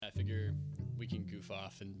we can goof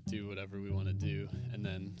off and do whatever we want to do, and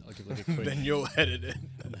then I'll give like a quick. Then you'll edit it.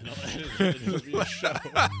 And then I'll edit it. And it'll be a show.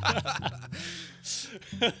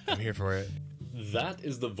 I'm here for it. That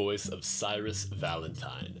is the voice of Syris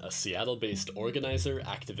Valentine, a Seattle-based organizer,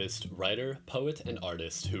 activist, writer, poet, and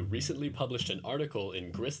artist who recently published an article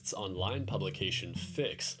in Grist's online publication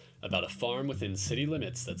Fix about a farm within city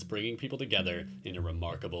limits that's bringing people together in a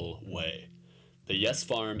remarkable way. The Yes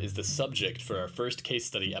Farm is the subject for our first case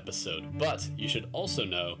study episode, but you should also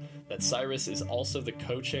know that Syris is also the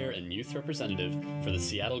co-chair and youth representative for the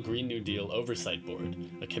Seattle Green New Deal Oversight Board,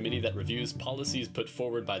 a committee that reviews policies put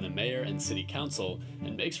forward by the mayor and city council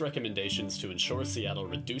and makes recommendations to ensure Seattle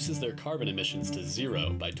reduces their carbon emissions to zero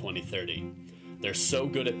by 2030. They're so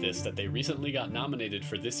good at this that they recently got nominated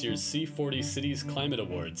for this year's C40 Cities Climate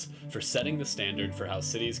Awards for setting the standard for how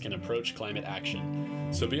cities can approach climate action.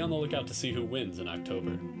 So be on the lookout to see who wins in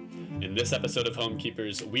October. In this episode of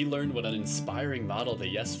Homekeepers, we learn what an inspiring model the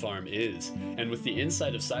Yes Farm is, and with the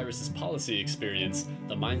insight of Syris's policy experience,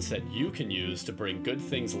 the mindset you can use to bring good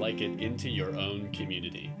things like it into your own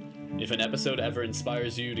community. If an episode ever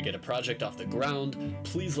inspires you to get a project off the ground,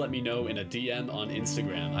 please let me know in a DM on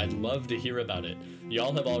Instagram. I'd love to hear about it.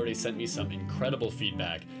 Y'all have already sent me some incredible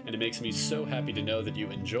feedback, and it makes me so happy to know that you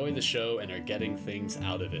enjoy the show and are getting things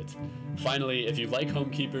out of it. Finally, if you like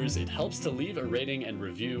Homekeepers, it helps to leave a rating and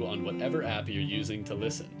review on whatever app you're using to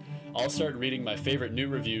listen. I'll start reading my favorite new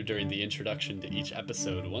review during the introduction to each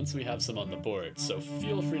episode once we have some on the board, so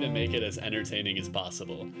feel free to make it as entertaining as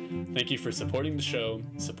possible. Thank you for supporting the show,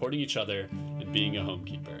 supporting each other, and being a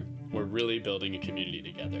homekeeper. We're really building a community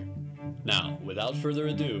together. Now, without further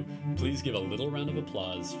ado, please give a little round of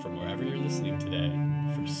applause from wherever you're listening today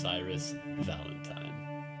for Syris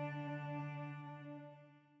Valentine.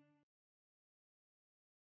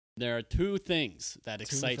 There are two things that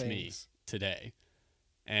excite me today.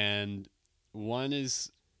 And one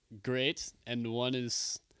is great, and one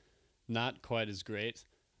is not quite as great.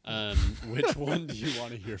 Which one do you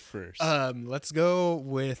want to hear first? Let's go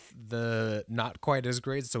with the not quite as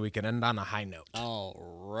great so we can end on a high note.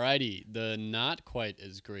 Alrighty. The not quite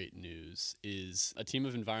as great news is a team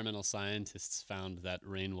of environmental scientists found that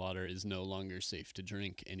rainwater is no longer safe to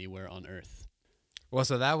drink anywhere on Earth. Well,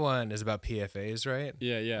 so that one is about PFAs, right?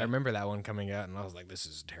 Yeah. I remember that one coming out, and I was like, this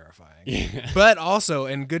is terrifying. Yeah. But also,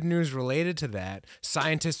 and good news related to that,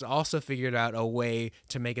 scientists also figured out a way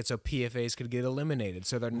to make it so PFAs could get eliminated,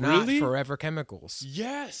 so they're not forever chemicals.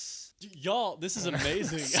 Yes! Y'all, this is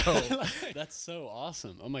amazing. That's so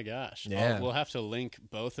awesome. Oh my gosh. Yeah. We'll have to link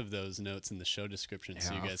both of those notes in the show description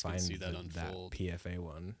so you guys can see that unfold. That PFA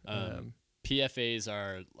one. PFAs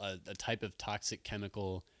are a type of toxic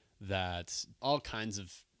chemical that all kinds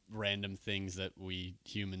of random things that we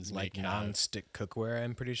humans like make have. Non-stick cookware,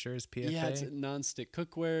 I'm pretty sure is PFA. Yeah, it's non-stick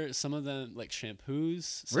cookware. Some of them, like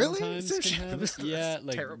shampoos, really? sometimes can have it. Yeah,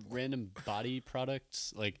 like terrible. random body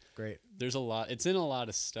products. Like great. There's a lot. It's in a lot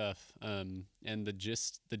of stuff. And the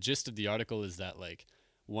gist of the article is that like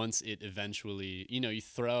once it eventually, you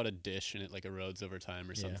throw out a dish and it like erodes over time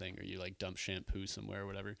or something, or you like dump shampoo somewhere or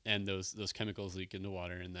whatever, and those chemicals leak into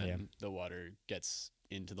water, and then the water gets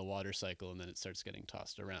into the water cycle, and then it starts getting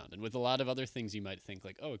tossed around. And with a lot of other things, you might think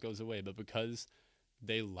like, oh, it goes away, but because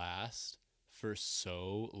they last for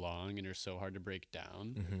so long and are so hard to break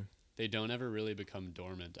down, they don't ever really become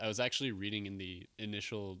dormant. I was actually reading in the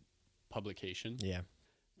initial publication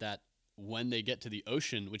that when they get to the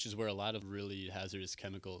ocean, which is where a lot of really hazardous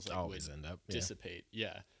chemicals like always would end up dissipate.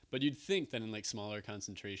 Yeah. But you'd think that in like smaller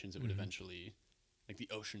concentrations, it would eventually, like the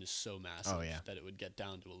ocean is so massive that it would get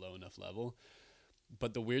down to a low enough level.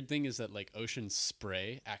 But the weird thing is that like ocean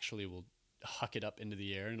spray actually will huck it up into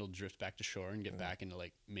the air and it'll drift back to shore and get back into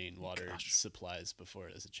like main water supplies before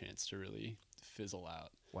it has a chance to really fizzle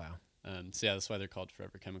out. Wow. So yeah, that's why they're called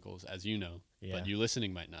forever chemicals, as you know. Yeah. But you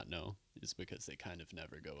listening might not know, is because they kind of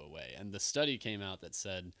never go away. And the study came out that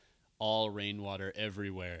said all rainwater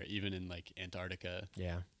everywhere, even in like Antarctica,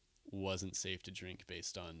 wasn't safe to drink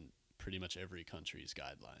based on pretty much every country's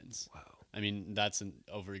guidelines. Wow. I mean, that's an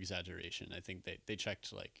over-exaggeration. I think they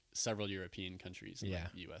checked like several European countries and like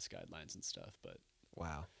US guidelines and stuff, but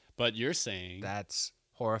wow. But you're saying that's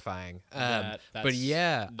horrifying. That's but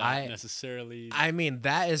yeah, not necessarily. I mean,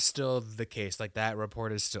 that is still the case. Like that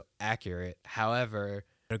report is still accurate. However,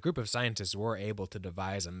 a group of scientists were able to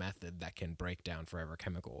devise a method that can break down forever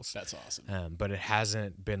chemicals. That's awesome. But it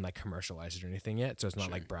hasn't been like commercialized or anything yet, so it's not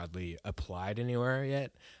like broadly applied anywhere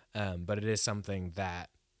yet. But it is something that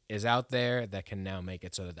is out there that can now make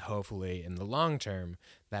it so that hopefully in the long term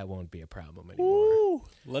that won't be a problem anymore. Woo!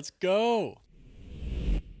 Let's go.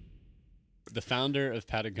 The founder of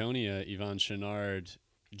Patagonia, Yvon Chouinard,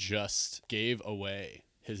 just gave away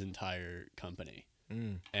his entire company.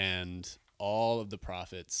 And all of the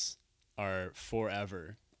profits are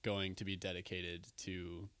forever going to be dedicated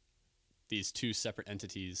to these two separate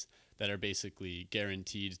entities that are basically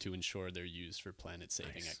guaranteed to ensure they're used for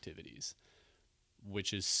planet-saving activities,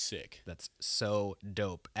 which is sick. That's so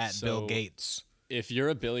dope. At So, Bill Gates. If you're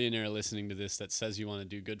a billionaire listening to this that says you want to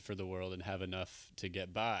do good for the world and have enough to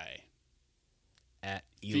get by, At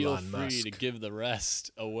feel Elon free Musk. to give the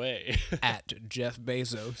rest away. At Jeff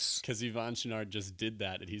Bezos. Because Yvon Chouinard just did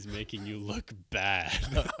that, and he's making you look bad.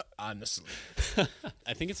 Honestly.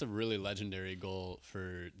 I think it's a really legendary goal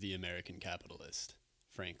for the American capitalist,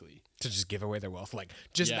 frankly. To just give away their wealth. Like,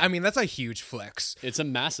 just, Yeah. I mean, that's a huge flex. It's a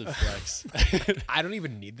massive flex. I don't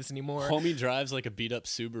even need this anymore. Homie drives like a beat-up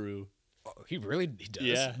Subaru. Oh, he does.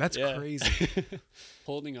 Yeah, That's yeah. crazy.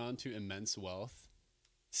 Holding on to immense wealth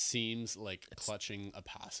seems like clutching a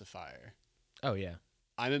pacifier. Oh, yeah.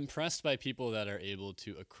 I'm impressed by people that are able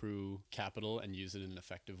to accrue capital and use it in an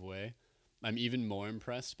effective way. I'm even more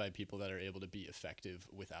impressed by people that are able to be effective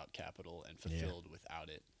without capital and fulfilled without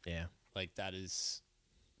it. Yeah. Like that is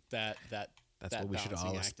that's what we should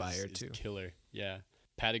all aspire to. Killer. Yeah.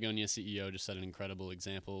 Patagonia CEO just set an incredible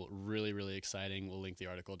example. Really, really exciting. We'll link the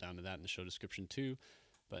article down to that in the show description too.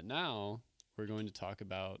 But now we're going to talk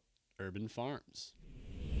about urban farms.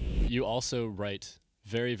 You also write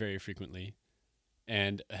very, very frequently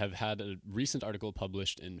and have had a recent article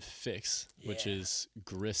published in Fix, which is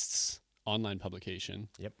Grist's online publication.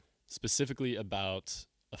 Yep. Specifically about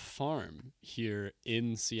a farm here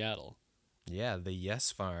in Seattle. Yeah, the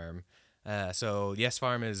Yes Farm. So Yes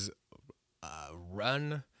Farm is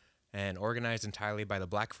run and organized entirely by the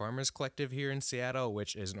Black Farmers Collective here in Seattle,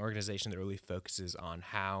 which is an organization that really focuses on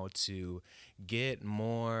how to get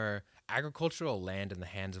more agricultural land in the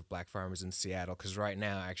hands of Black farmers in Seattle. Because right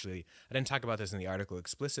now, actually, I didn't talk about this in the article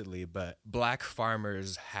explicitly, but Black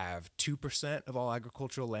farmers have 2% of all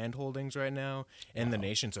agricultural land holdings right now in the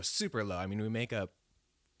nation, so super low. I mean, we make up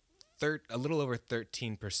a little over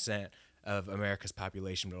 13% of America's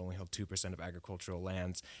population, but only hold 2% of agricultural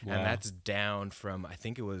lands. Wow. And that's down from, I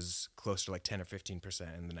think it was close to like 10 or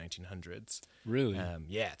 15% in the 1900s. Really?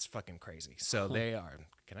 Yeah, it's fucking crazy. So they are,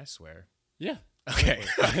 can I swear? Yeah. Okay.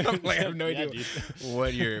 I'm like, I have no Yeah, idea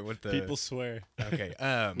dude. what the... People swear. Okay.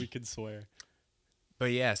 We could swear.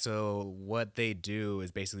 But yeah, so what they do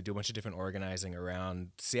is basically do a bunch of different organizing around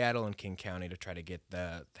Seattle and King County to try to get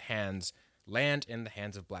the land in the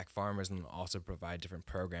hands of Black farmers, and also provide different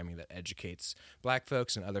programming that educates Black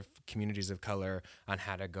folks and other communities of color on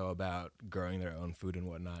how to go about growing their own food and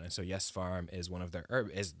whatnot. And so Yes Farm is one of their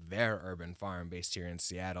urban farm based here in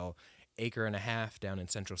Seattle, 1.5 acres down in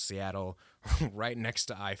central Seattle, right next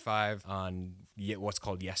to I-5 on what's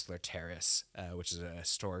called Yesler Terrace, which is a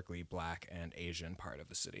historically Black and Asian part of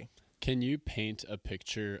the city. Can you paint a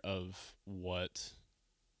picture of what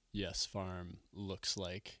Yes Farm looks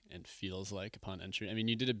like and feels like upon entry? I mean,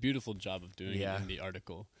 you did a beautiful job of doing it in the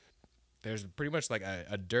article. There's pretty much like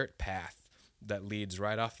a dirt path that leads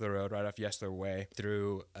right off the road, right off Yesler Way,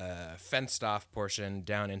 through a fenced-off portion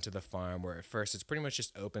down into the farm, where at first it's pretty much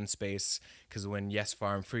just open space, because when Yes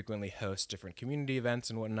Farm frequently hosts different community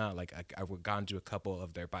events and whatnot, like I've gone to a couple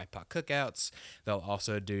of their BIPOC cookouts, they'll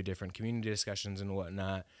also do different community discussions and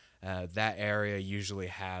whatnot. That area usually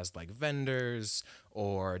has like vendors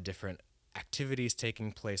or different activities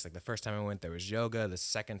taking place. Like the first time I went, there was yoga. The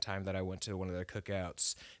second time that I went to one of their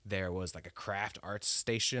cookouts, there was like a craft arts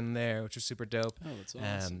station there, which was super dope. Oh, that's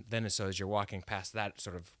awesome. Then so as you're walking past that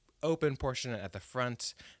sort of open portion at the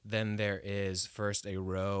front, then there is first a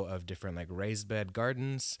row of different like raised bed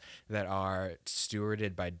gardens that are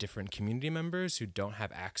stewarded by different community members who don't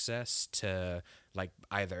have access to like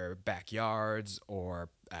either backyards or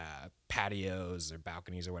patios or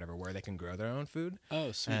balconies or whatever, where they can grow their own food.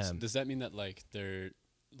 Oh, sweet. Does that mean that like they're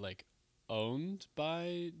like owned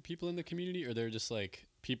by people in the community, or they're just like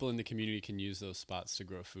people in the community can use those spots to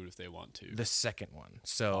grow food if they want to? The second one.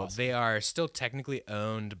 So Awesome. They are still technically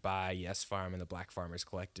owned by Yes Farm and the Black Farmers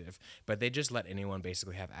Collective, but they just let anyone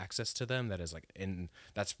basically have access to them that is like in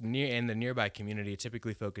the nearby community,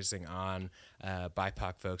 typically focusing on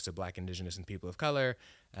BIPOC folks, so Black, Indigenous, and people of color,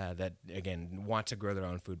 that again want to grow their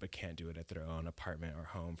own food but can't do it at their own apartment or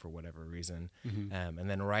home for whatever reason. And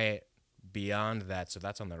then right beyond that, so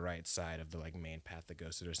that's on the right side of the like main path that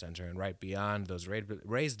goes to their center, and right beyond those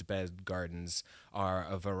raised bed gardens are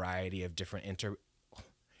a variety of different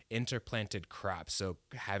interplanted crops, so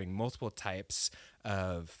having multiple types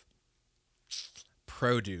of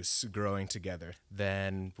produce growing together.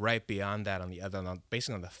 Then right beyond that,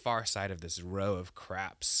 basically on the far side of this row of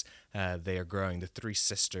crops, they are growing the Three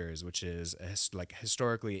Sisters, which is like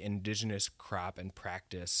historically indigenous crop and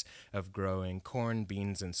practice of growing corn,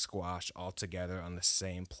 beans, and squash all together on the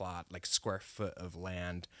same plot, like square foot of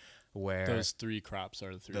land. Where those three crops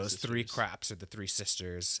are the three those sisters. three crops are the Three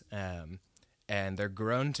Sisters. And they're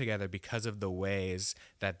grown together because of the ways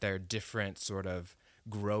that their different sort of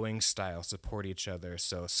growing styles support each other.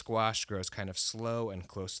 So squash grows kind of slow and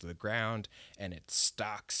close to the ground, and its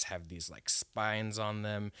stalks have these like spines on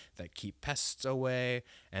them that keep pests away.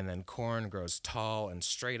 And then corn grows tall and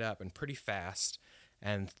straight up and pretty fast.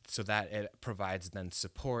 And so that it provides then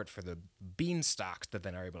support for the bean stalks that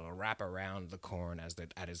then are able to wrap around the corn as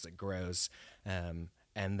it grows.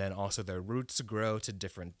 And then also their roots grow to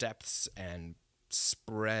different depths and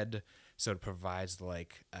spread, so it provides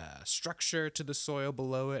like structure to the soil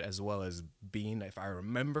below it, as well as bean, if I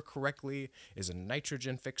remember correctly, is a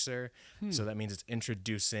nitrogen fixer. So that means it's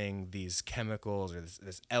introducing these chemicals or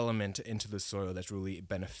this element into the soil that's really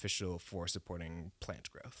beneficial for supporting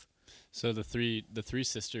plant growth. So the three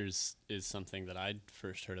sisters is something that I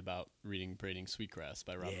first heard about reading Braiding Sweetgrass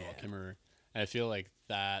by Robin Wall Kimmerer. And I feel like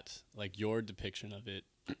that, like your depiction of it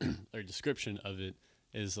or description of it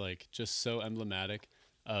is like just so emblematic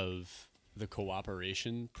of the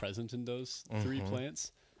cooperation present in those three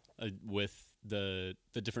plants with the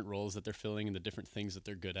different roles that they're filling and the different things that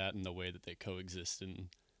they're good at and the way that they coexist and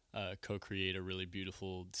co-create a really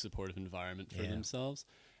beautiful supportive environment for themselves.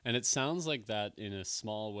 And it sounds like that in a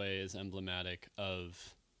small way is emblematic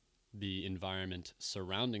of the environment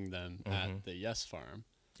surrounding them at the Yes Farm.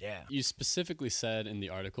 Yeah. You specifically said in the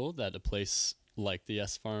article that a place like the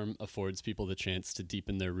Yes Farm affords people the chance to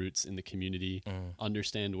deepen their roots in the community,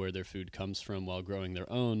 understand where their food comes from while growing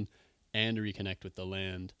their own, and reconnect with the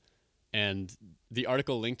land. And the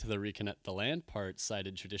article linked to the reconnect the land part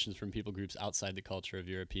cited traditions from people groups outside the culture of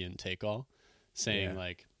European take-all, saying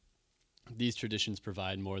like, these traditions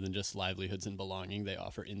provide more than just livelihoods and belonging. They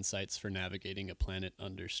offer insights for navigating a planet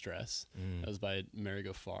under stress. That was by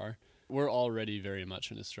Marigo Farr. We're already very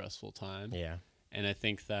much in a stressful time. Yeah. And I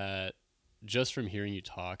think that just from hearing you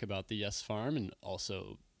talk about the Yes Farm and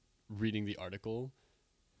also reading the article,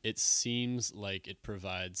 it seems like it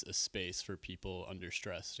provides a space for people under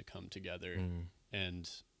stress to come together and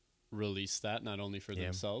release that, not only for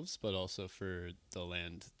themselves, but also for the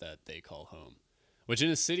land that they call home. Which in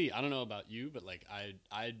a city, I don't know about you, but like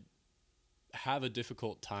I have a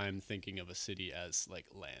difficult time thinking of a city as like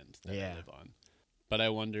land that I live on. But I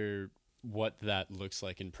wonder what that looks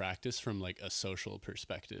like in practice from like a social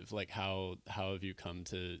perspective. Like how have you come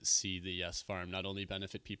to see the Yes Farm not only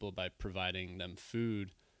benefit people by providing them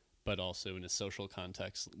food, but also in a social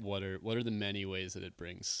context? What are the many ways that it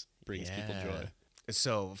brings people joy?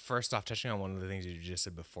 So first off, touching on one of the things you just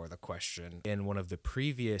said before the question, in one of the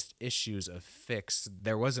previous issues of Fix,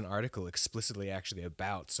 there was an article explicitly actually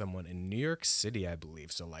about someone in New York City, I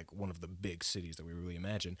believe, so like one of the big cities that we really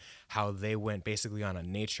imagine, how they went basically on a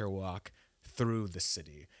nature walk through the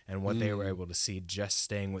city and what they were able to see just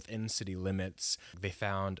staying within city limits. They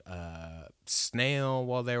found a snail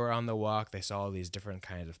while they were on the walk. They saw all these different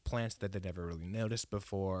kinds of plants that they'd never really noticed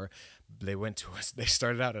before. They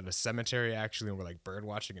started out at a cemetery actually and were like bird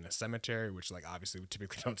watching in a cemetery, which like obviously we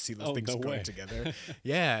typically don't see those things going together.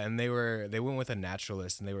 And they went with a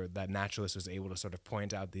naturalist, and that naturalist was able to sort of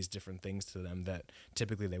point out these different things to them that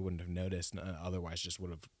typically they wouldn't have noticed and otherwise just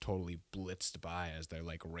would have totally blitzed by as they're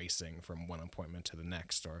like racing from one appointment to the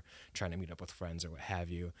next or trying to meet up with friends or what have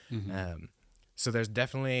you. So there's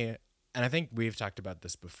definitely, and I think we've talked about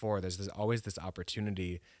this before, there's always this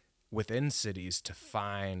opportunity within cities to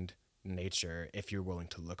find nature if you're willing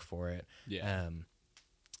to look for it.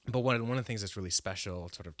 But one of the things that's really special,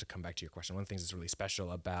 sort of to come back to your question, one of the things that's really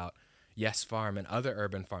special about Yes Farm and other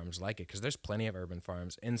urban farms like it, because there's plenty of urban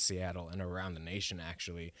farms in Seattle and around the nation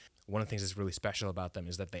actually, one of the things that's really special about them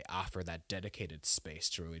is that they offer that dedicated space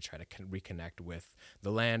to really try to reconnect with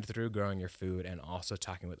the land through growing your food and also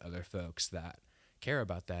talking with other folks that care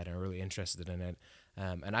about that and are really interested in it.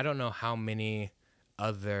 And I don't know how many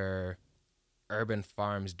other urban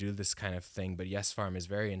farms do this kind of thing, but Yes Farm is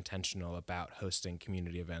very intentional about hosting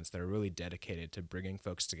community events that are really dedicated to bringing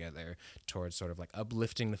folks together towards sort of like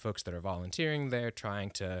uplifting the folks that are volunteering there,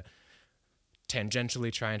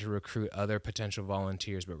 tangentially trying to recruit other potential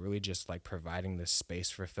volunteers, but really just like providing this space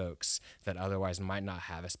for folks that otherwise might not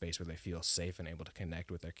have a space where they feel safe and able to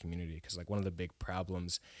connect with their community. Because like one of the big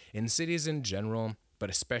problems in cities in general, but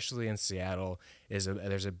especially in Seattle, is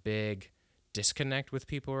there's a big disconnect with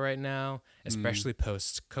people right now, especially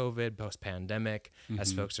post-COVID, post-pandemic,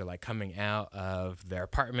 as folks are like coming out of their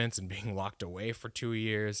apartments and being locked away for 2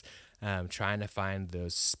 years, trying to find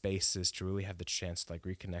those spaces to really have the chance to like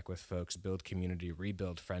reconnect with folks, build community,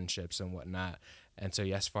 rebuild friendships and whatnot. And so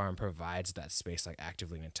Yes Farm provides that space like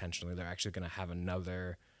actively and intentionally. They're actually going to have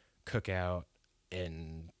another cookout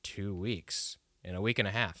in 2 weeks, in a week and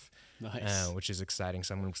a half. Nice. Which is exciting.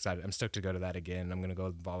 So I'm excited. I'm stoked to go to that again. I'm going to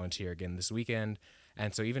go volunteer again this weekend.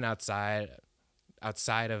 And so even outside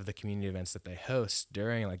of the community events that they host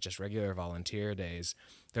during like just regular volunteer days,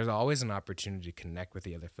 there's always an opportunity to connect with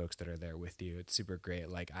the other folks that are there with you. It's super great.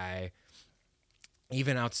 Like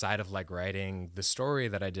even outside of like writing the story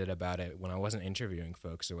that I did about it when I wasn't interviewing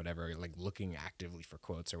folks or whatever, like looking actively for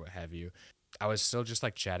quotes or what have you, I was still just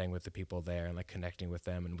like chatting with the people there and like connecting with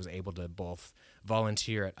them, and was able to both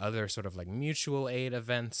volunteer at other sort of like mutual aid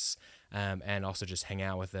events, and also just hang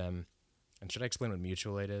out with them. And should I explain what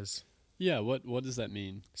mutual aid is? Yeah, what does that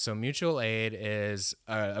mean? So mutual aid is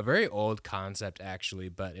a very old concept, actually,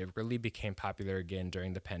 but it really became popular again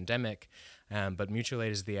during the pandemic. But mutual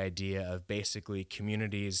aid is the idea of basically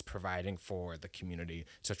communities providing for the community.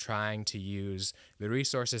 So trying to use the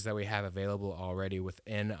resources that we have available already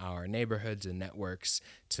within our neighborhoods and networks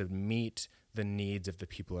to meet the needs of the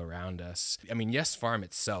people around us. I mean, Yes Farm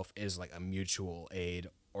itself is like a mutual aid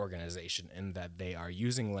organization in that they are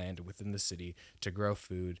using land within the city to grow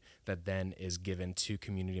food that then is given to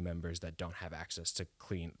community members that don't have access to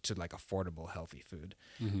like affordable, healthy food.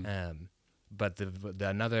 But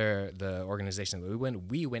the organization that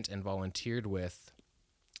we went and volunteered with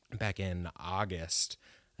back in August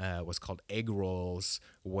was called Egg Rolls,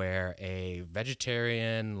 where a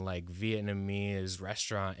vegetarian like Vietnamese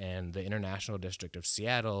restaurant in the International District of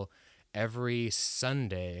Seattle, every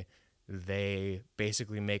Sunday they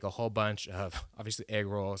basically make a whole bunch of obviously egg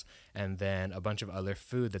rolls and then a bunch of other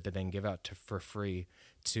food that they then give out for free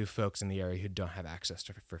to folks in the area who don't have access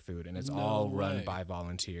for food. And it's all run by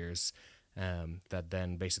volunteers that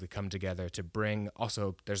then basically come together to bring,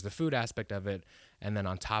 also there's the food aspect of it. And then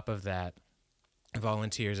on top of that,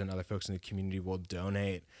 volunteers and other folks in the community will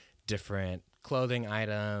donate different clothing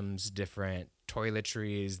items, different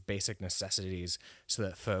toiletries, basic necessities, so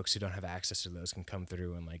that folks who don't have access to those can come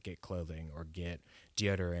through and like get clothing or get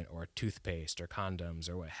deodorant or toothpaste or condoms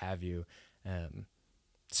or what have you.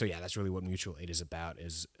 So yeah, that's really what mutual aid is about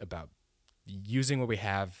using what we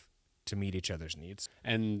have to meet each other's needs.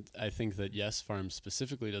 And I think that Yes Farm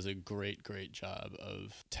specifically does a great job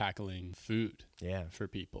of tackling food for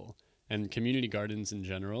people. And community gardens in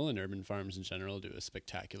general and urban farms in general do a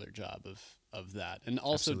spectacular job of that. And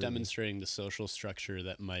also demonstrating the social structure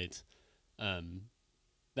that might,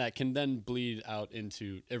 that can then bleed out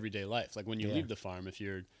into everyday life. Like when you leave the farm, if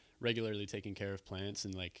you're regularly taking care of plants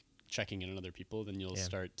and like checking in on other people, then you'll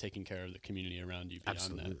start taking care of the community around you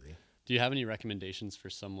beyond that. Do you have any recommendations for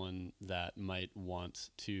someone that might want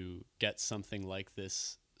to get something like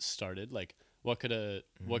this started? Like, what could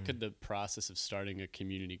the process of starting a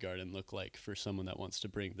community garden look like for someone that wants to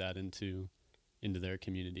bring that into their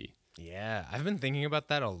community? Yeah, I've been thinking about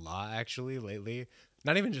that a lot actually lately.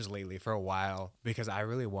 Not even just lately, for a while, because I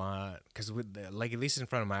really want, because like at least in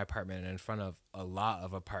front of my apartment and in front of a lot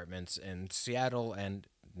of apartments in Seattle and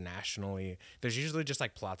nationally, there's usually just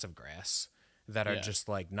like plots of grass that are just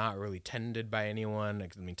like not really tended by anyone.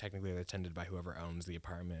 Like, I mean, technically they're tended by whoever owns the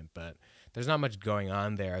apartment, but there's not much going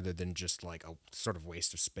on there other than just like a sort of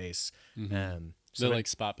waste of space. So like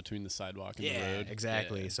spot between the sidewalk and the road.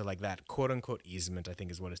 Exactly. So like that quote unquote easement, I think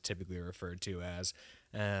is what is typically referred to as.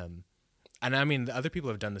 And I mean, the other people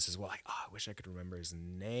have done this as well. Like, oh, I wish I could remember his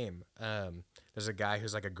name. There's a guy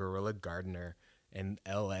who's like a guerrilla gardener in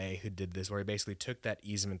LA who did this, where he basically took that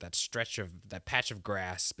easement, that patch of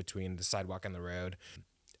grass between the sidewalk and the road,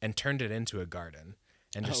 and turned it into a garden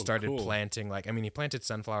and just started planting. Like, I mean, he planted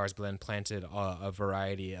sunflowers, but then planted a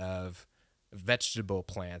variety of vegetable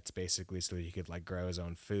plants basically so that he could like grow his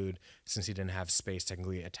own food, since he didn't have space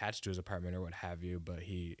technically attached to his apartment or what have you. But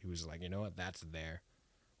he was like, you know what, that's there,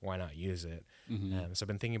 why not use it? So I've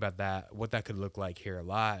been thinking about that, what that could look like here a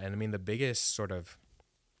lot. And I mean, the biggest sort of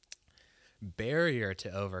barrier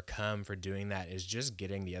to overcome for doing that is just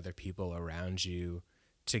getting the other people around you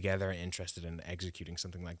together and interested in executing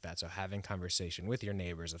something like that. So having conversation with your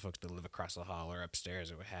neighbors, the folks that live across the hall or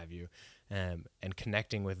upstairs or what have you, and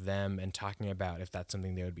connecting with them and talking about if that's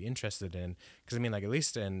something they would be interested in. Because I mean, like at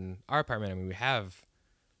least in our apartment, I mean, we have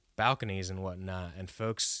balconies and whatnot, and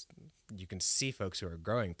folks, you can see folks who are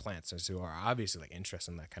growing plants and who are obviously like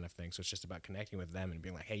interested in that kind of thing. So it's just about connecting with them and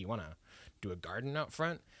being like, hey, you want to do a garden out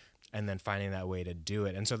front? And then finding that way to do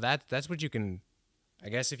it. And so that's what you can I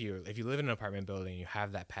guess if you live in an apartment building and you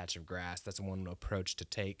have that patch of grass, that's one approach to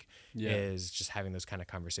take, is just having those kind of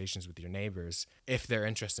conversations with your neighbors if they're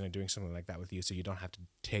interested in doing something like that with you, so you don't have to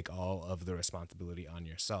take all of the responsibility on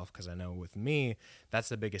yourself. Because I know with me, that's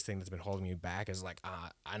the biggest thing that's been holding me back is like,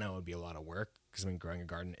 I know it would be a lot of work, because growing a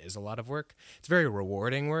garden is a lot of work. It's very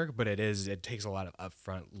rewarding work, but it takes a lot of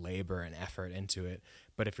upfront labor and effort into it.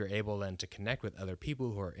 But if you're able then to connect with other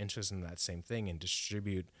people who are interested in that same thing and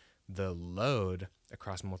distribute the load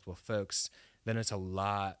across multiple folks, then it's a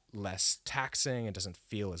lot less taxing. It doesn't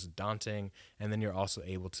feel as daunting. And then you're also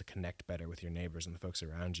able to connect better with your neighbors and the folks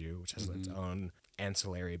around you, which has its own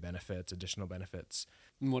ancillary benefits, additional benefits.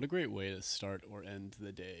 And what a great way to start or end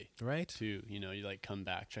the day. Right. Too, you know, you like come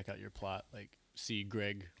back, check out your plot, like see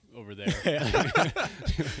Greg over there.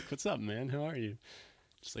 What's up, man? How are you?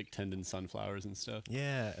 Just like tending sunflowers and stuff.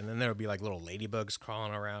 Yeah, and then there would be like little ladybugs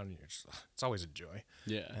crawling around. And it's always a joy.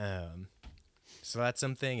 Yeah. So that's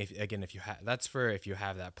something. If you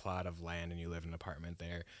have that plot of land and you live in an apartment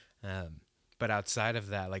there. But outside of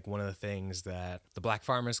that, like one of the things that the Black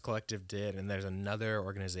Farmers Collective did, and there's another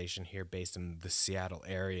organization here based in the Seattle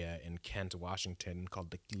area in Kent, Washington,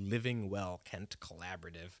 called the Living Well Kent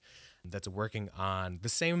Collaborative, that's working on the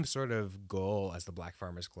same sort of goal as the Black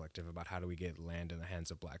Farmers Collective about how do we get land in the hands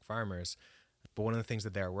of Black farmers. But one of the things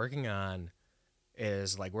that they're working on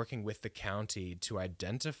is like working with the county to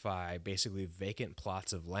identify basically vacant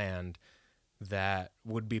plots of land that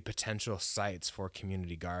would be potential sites for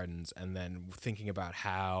community gardens, and then thinking about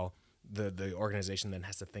how the organization then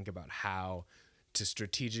has to think about how to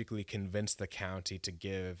strategically convince the county to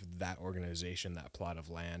give that organization that plot of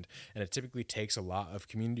land. And it typically takes a lot of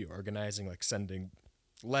community organizing, like sending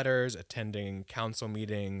letters, attending council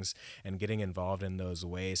meetings, and getting involved in those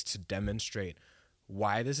ways to demonstrate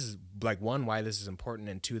why this is, like, one, why this is important,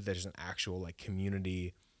 and two, there's an actual like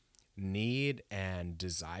community need and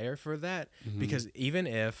desire for that. Because even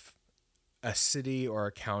if a city or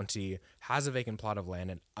a county has a vacant plot of land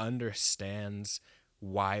and understands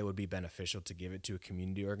why it would be beneficial to give it to a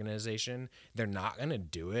community organization, they're not going to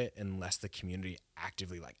do it unless the community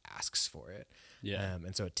actively like asks for it.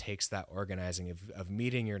 And so it takes that organizing of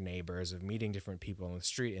meeting your neighbors, of meeting different people on the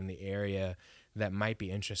street in the area that might be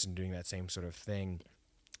interested in doing that same sort of thing,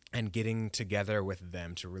 and getting together with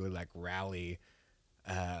them to really like rally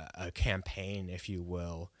a campaign, if you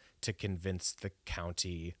will, to convince the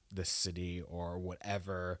county, the city, or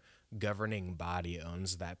whatever governing body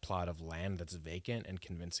owns that plot of land that's vacant, and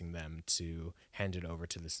convincing them to hand it over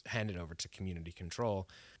to community control.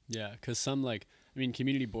 Yeah, because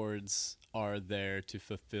community boards are there to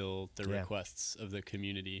fulfill the requests of the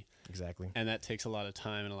community. Exactly. And that takes a lot of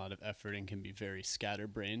time and a lot of effort and can be very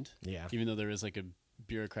scatterbrained. Yeah. Even though there is like a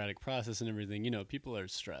bureaucratic process and everything, you know, people are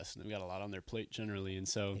stressed and they've got a lot on their plate generally. And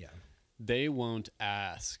so they won't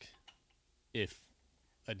ask if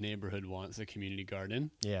a neighborhood wants a community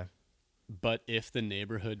garden. Yeah. But if the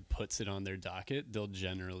neighborhood puts it on their docket, they'll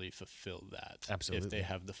generally fulfill that. Absolutely. If they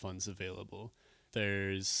have the funds available.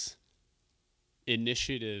 There's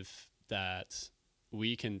initiative that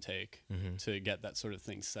we can take to get that sort of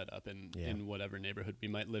thing set up in whatever neighborhood we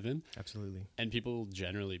might live in. Absolutely. And people will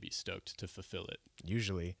generally be stoked to fulfill it.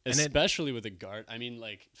 Usually. Especially with a garden. I mean,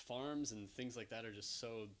 like, farms and things like that are just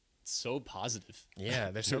so positive.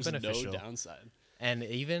 Yeah, they're so beneficial. There's no downside. And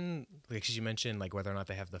even, like you mentioned, like whether or not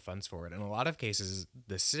they have the funds for it. In a lot of cases,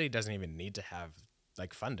 the city doesn't even need to have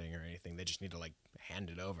like funding or anything. They just need to like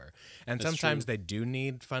hand it over. And That's sometimes true. they do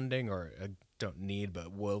need funding, or don't need,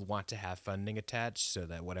 but will want to have funding attached, so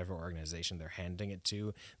that whatever organization they're handing it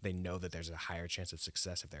to, they know that there's a higher chance of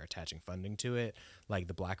success if they're attaching funding to it. Like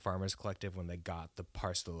the Black Farmers Collective, when they got the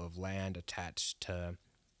parcel of land attached to,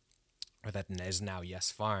 or that is now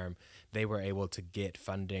Yes Farm, they were able to get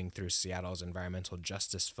funding through Seattle's Environmental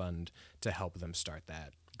Justice Fund to help them start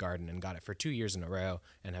that garden, and got it for 2 years in a row,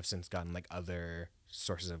 and have since gotten like other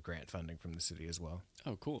sources of grant funding from the city as well.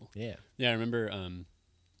 Oh, cool. Yeah. Yeah, I remember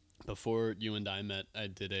before you and I met, I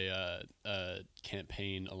did a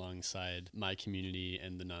campaign alongside my community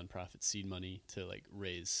and the nonprofit Seed Money to like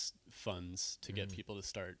raise funds to get people to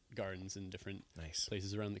start gardens in different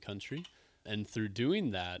places around the country. And through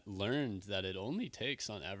doing that, learned that it only takes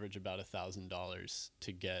on average about $1,000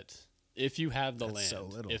 to get, if you have the land, so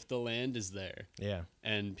little. If the land is there,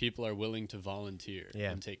 and people are willing to volunteer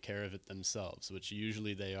and take care of it themselves, which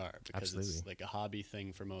usually they are, because it's like a hobby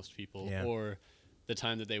thing for most people, or the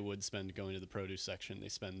time that they would spend going to the produce section, they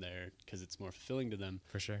spend there because it's more fulfilling to them.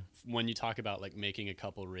 For sure. When you talk about like making a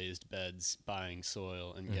couple raised beds, buying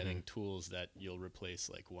soil, and getting tools that you'll replace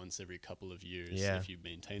like once every couple of years if you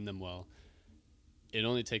maintain them well, it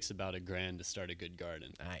only takes about $1,000 to start a good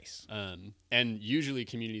garden. Nice. And usually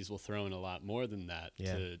communities will throw in a lot more than that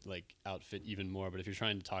Yeah. to like outfit even more. But if you're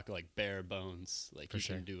trying to talk like bare bones, like For you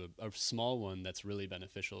sure. can do a small one that's really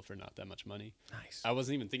beneficial for not that much money. Nice. I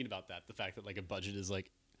wasn't even thinking about that. The fact that like a budget is like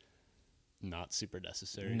not super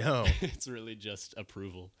necessary. No. It's really just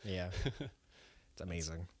approval. Yeah. It's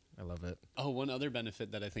amazing. I love it. Oh, one other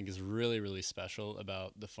benefit that I think is really, really special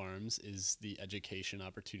about the farms is the education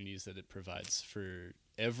opportunities that it provides for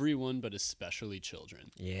everyone, but especially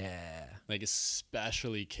children. Yeah. Like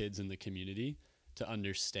especially kids in the community to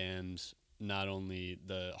understand not only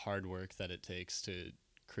the hard work that it takes to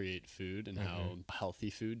create food and how healthy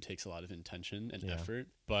food takes a lot of intention and effort,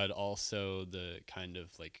 but also the kind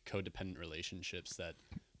of like codependent relationships that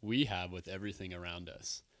we have with everything around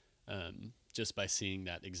us. Just by seeing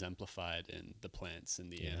that exemplified in the plants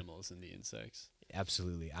and the animals and the insects.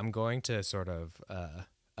 Absolutely. I'm going to sort of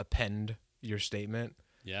append your statement.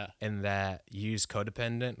 Yeah. And that you use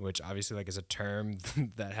codependent, which obviously like is a term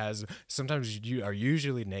that has sometimes you are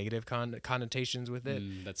usually negative connotations with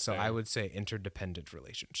it. That's so fair. I would say interdependent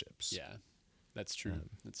relationships. Yeah, that's true.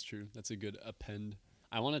 That's true. That's a good append.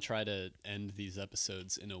 I want to try to end these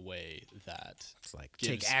episodes in a way that It's like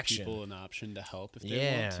gives take action. people an option to help if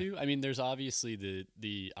they want to. I mean, there's obviously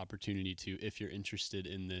the opportunity to, if you're interested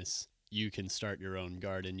in this, you can start your own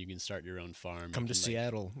garden, you can start your own farm. Come to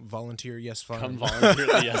Seattle, volunteer Yes Farm. Come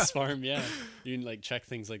volunteer at the Yes Farm, yeah. You can like check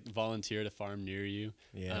things like volunteer to farm near you.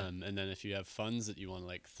 Yeah. And then if you have funds that you want to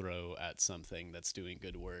like throw at something that's doing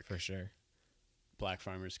good work, For sure. Black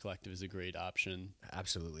Farmers Collective is a great option.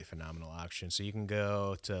 Absolutely phenomenal option. So you can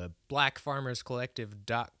go to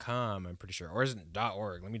blackfarmerscollective.com, I'm pretty sure. Or is it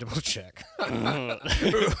 .org? Let me double check. Because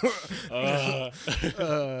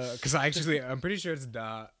I'm pretty sure it's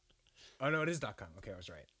Oh, no, it is .com. Okay, I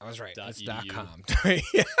was right. It's .edu. .com.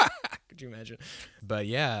 Yeah. Could you imagine? But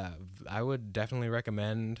yeah, I would definitely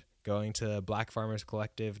recommend going to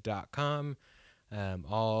blackfarmerscollective.com,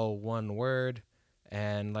 all one word,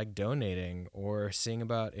 and like donating or seeing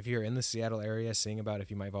about, if you're in the Seattle area, seeing about if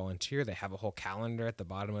you might volunteer. They have a whole calendar at the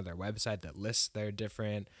bottom of their website that lists their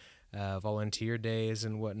different volunteer days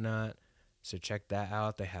and whatnot. So check that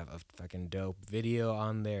out. They have a fucking dope video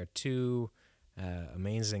on there too.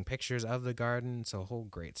 Amazing pictures of the garden. It's a whole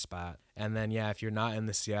great spot. And then, yeah, if you're not in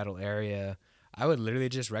the Seattle area, I would literally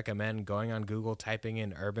just recommend going on Google, typing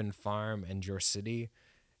in urban farm and your city,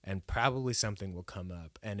 and probably something will come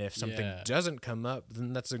up. And if something doesn't come up,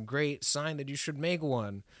 then that's a great sign that you should make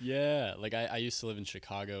one. Yeah, like I used to live in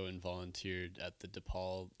Chicago and volunteered at the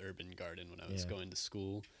DePaul Urban Garden when I was going to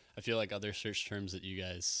school. I feel like other search terms that you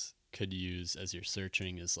guys could use as you're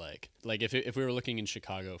searching is like if we were looking in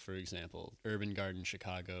Chicago, for example, Urban Garden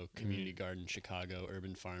Chicago, Community Garden Chicago,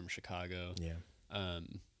 Urban Farm Chicago. Yeah.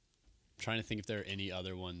 Trying to think if there are any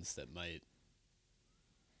other ones that might.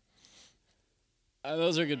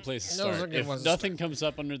 Those are good places to start. If nothing comes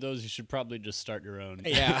up under those, you should probably just start your own.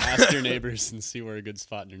 Yeah. Ask your neighbors and see where a good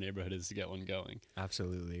spot in your neighborhood is to get one going.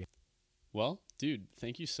 Absolutely. Well, dude,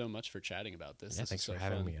 thank you so much for chatting about this. Yeah, thanks for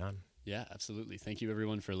having me on. Yeah, absolutely. Thank you,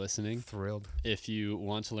 everyone, for listening. Thrilled. If you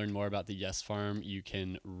want to learn more about the Yes Farm, you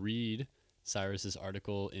can read Syris's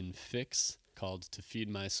article in Fix called To Feed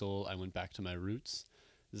My Soul, I Went Back to My Roots.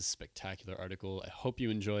 This is a spectacular article. I hope you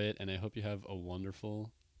enjoy it, and I hope you have a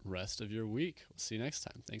wonderful rest of your week. We'll see you next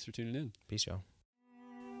time. Thanks for tuning in. Peace, y'all.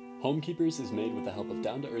 Homekeepers is made with the help of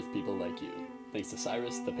down-to-earth people like you. Thanks to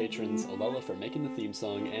Syris, the patrons, Olela for making the theme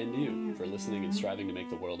song, and you for listening and striving to make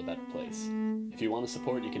the world a better place. If you want to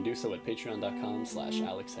support, you can do so at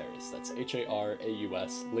patreon.com/AlexHarris. That's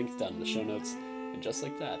HARAUS, linked down in the show notes. And just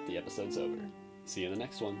like that, the episode's over. See you in the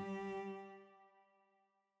next one.